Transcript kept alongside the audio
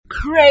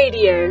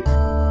Radio.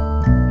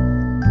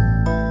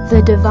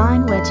 The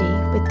Divine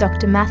Wedgie with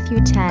Dr. Matthew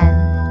Tan.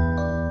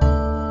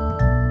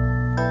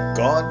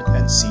 God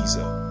and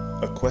Caesar,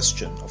 a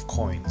question of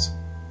coins.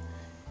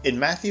 In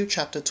Matthew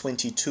chapter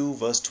 22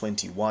 verse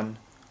 21,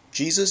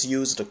 Jesus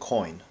used a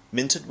coin,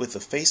 minted with the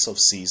face of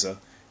Caesar,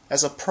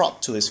 as a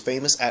prop to his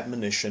famous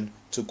admonition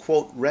to,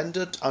 quote,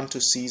 "Render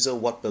unto Caesar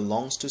what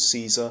belongs to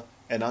Caesar,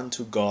 and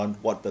unto God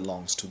what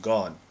belongs to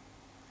God."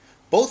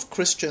 Both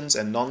Christians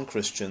and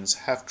non-Christians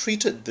have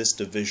treated this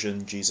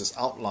division Jesus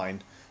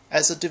outlined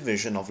as a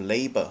division of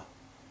labor.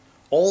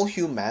 All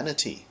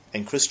humanity,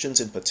 and Christians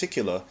in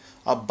particular,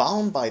 are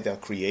bound by their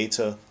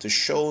Creator to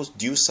show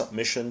due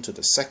submission to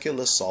the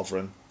secular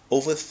sovereign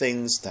over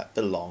things that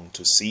belong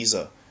to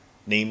Caesar,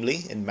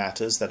 namely in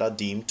matters that are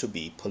deemed to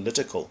be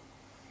political.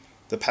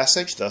 The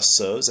passage thus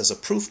serves as a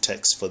proof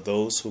text for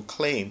those who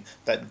claim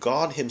that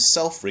God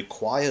himself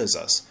requires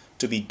us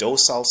to be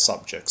docile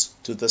subjects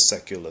to the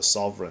secular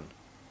sovereign.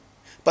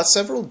 But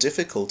several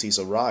difficulties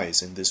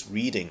arise in this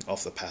reading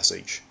of the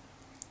passage.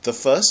 The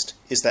first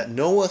is that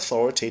no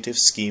authoritative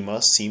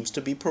schema seems to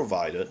be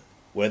provided,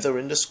 whether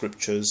in the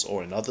scriptures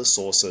or in other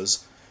sources,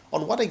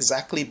 on what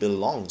exactly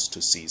belongs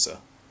to Caesar.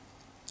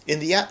 In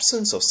the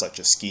absence of such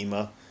a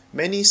schema,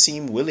 many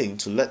seem willing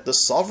to let the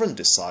sovereign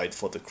decide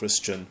for the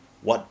Christian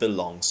what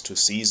belongs to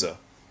Caesar.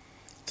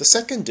 The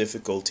second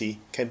difficulty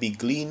can be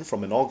gleaned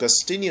from an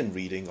Augustinian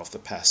reading of the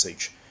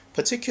passage,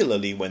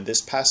 particularly when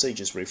this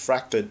passage is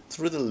refracted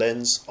through the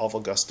lens of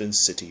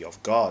Augustine's City of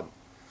God.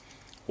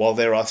 While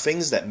there are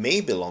things that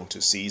may belong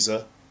to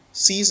Caesar,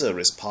 Caesar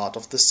is part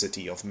of the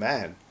city of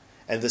man,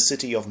 and the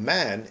city of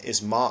man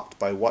is marked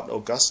by what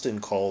Augustine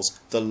calls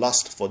the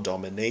lust for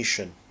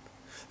domination.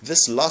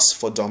 This lust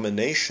for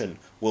domination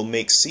will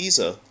make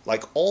Caesar,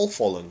 like all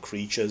fallen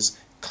creatures,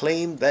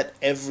 claim that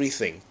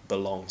everything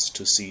belongs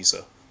to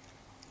Caesar.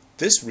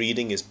 This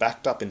reading is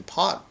backed up in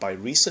part by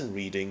recent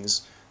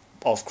readings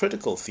of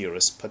critical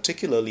theorists,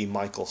 particularly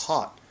Michael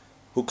Hart,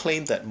 who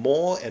claim that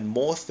more and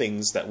more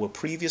things that were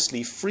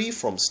previously free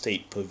from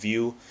state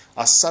purview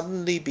are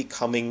suddenly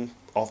becoming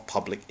of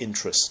public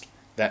interest,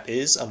 that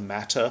is, a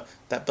matter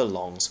that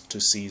belongs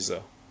to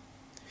Caesar.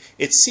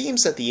 It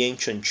seems that the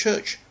ancient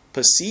church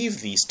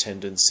perceived these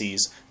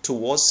tendencies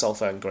towards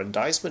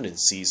self-aggrandizement in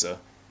Caesar,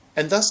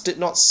 and thus did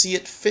not see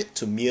it fit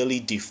to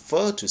merely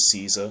defer to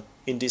Caesar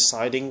in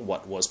deciding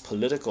what was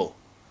political.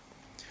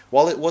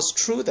 While it was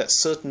true that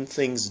certain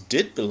things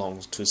did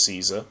belong to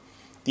Caesar,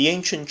 the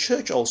ancient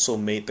church also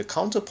made the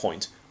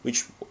counterpoint,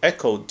 which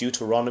echoed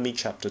Deuteronomy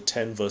chapter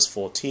 10 verse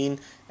 14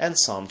 and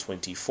Psalm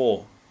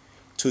 24.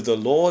 To the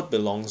Lord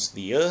belongs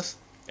the earth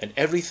and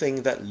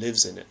everything that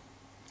lives in it.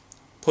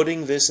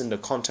 Putting this in the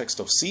context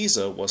of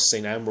Caesar was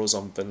St. Ambrose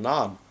of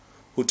Bernard,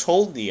 who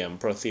told the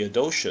Emperor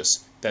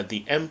Theodosius that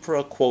the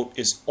emperor, quote,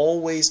 is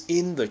always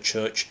in the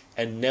church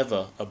and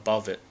never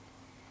above it.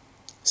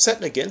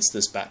 Set against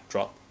this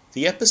backdrop,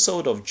 the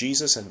episode of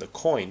Jesus and the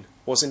coin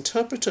was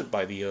interpreted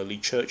by the early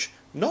church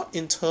not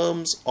in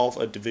terms of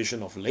a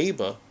division of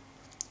labor.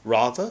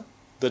 Rather,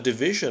 the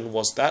division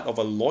was that of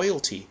a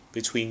loyalty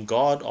between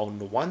God on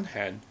the one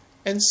hand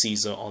and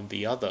Caesar on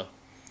the other.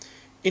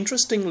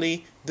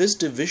 Interestingly, this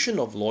division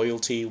of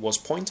loyalty was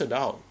pointed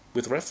out,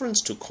 with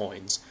reference to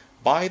coins,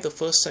 by the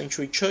first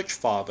century church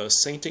father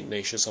St.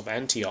 Ignatius of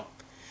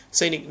Antioch.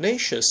 St.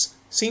 Ignatius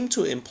seemed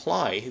to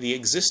imply the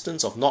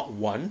existence of not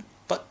one,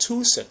 but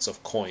two sets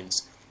of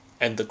coins,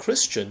 and the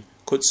Christian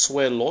could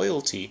swear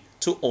loyalty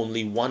to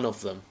only one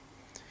of them.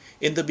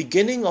 In the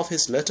beginning of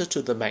his letter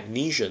to the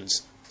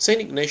Magnesians,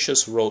 St.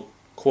 Ignatius wrote,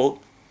 quote,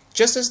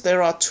 "Just as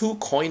there are two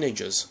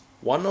coinages,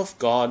 one of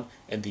God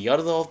and the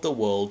other of the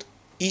world,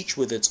 each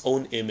with its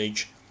own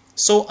image,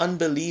 so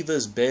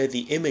unbelievers bear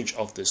the image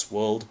of this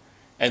world,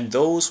 and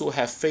those who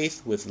have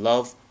faith with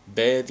love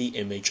bear the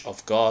image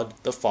of God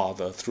the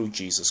Father through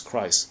Jesus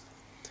Christ.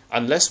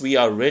 Unless we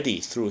are ready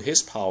through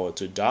his power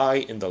to die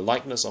in the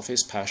likeness of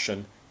his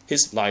passion,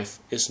 his life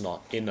is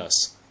not in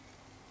us."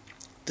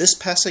 This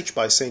passage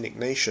by St.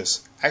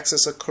 Ignatius acts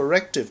as a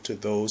corrective to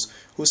those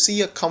who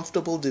see a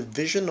comfortable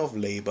division of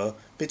labor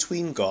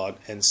between God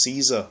and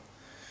Caesar.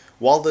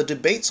 While the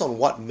debates on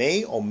what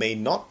may or may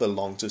not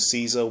belong to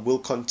Caesar will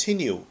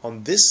continue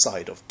on this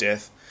side of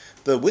death,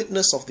 the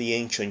witness of the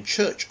ancient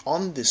church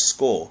on this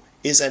score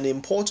is an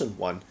important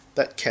one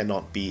that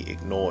cannot be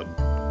ignored.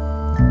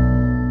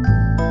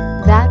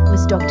 That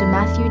was Dr.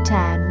 Matthew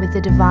Tan with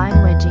the Divine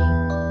Wedgie.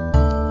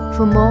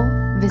 For more,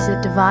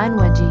 visit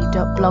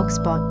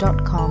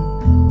divinewedgie.blogspot.com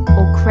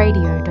or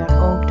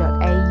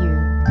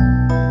cradio.org.au.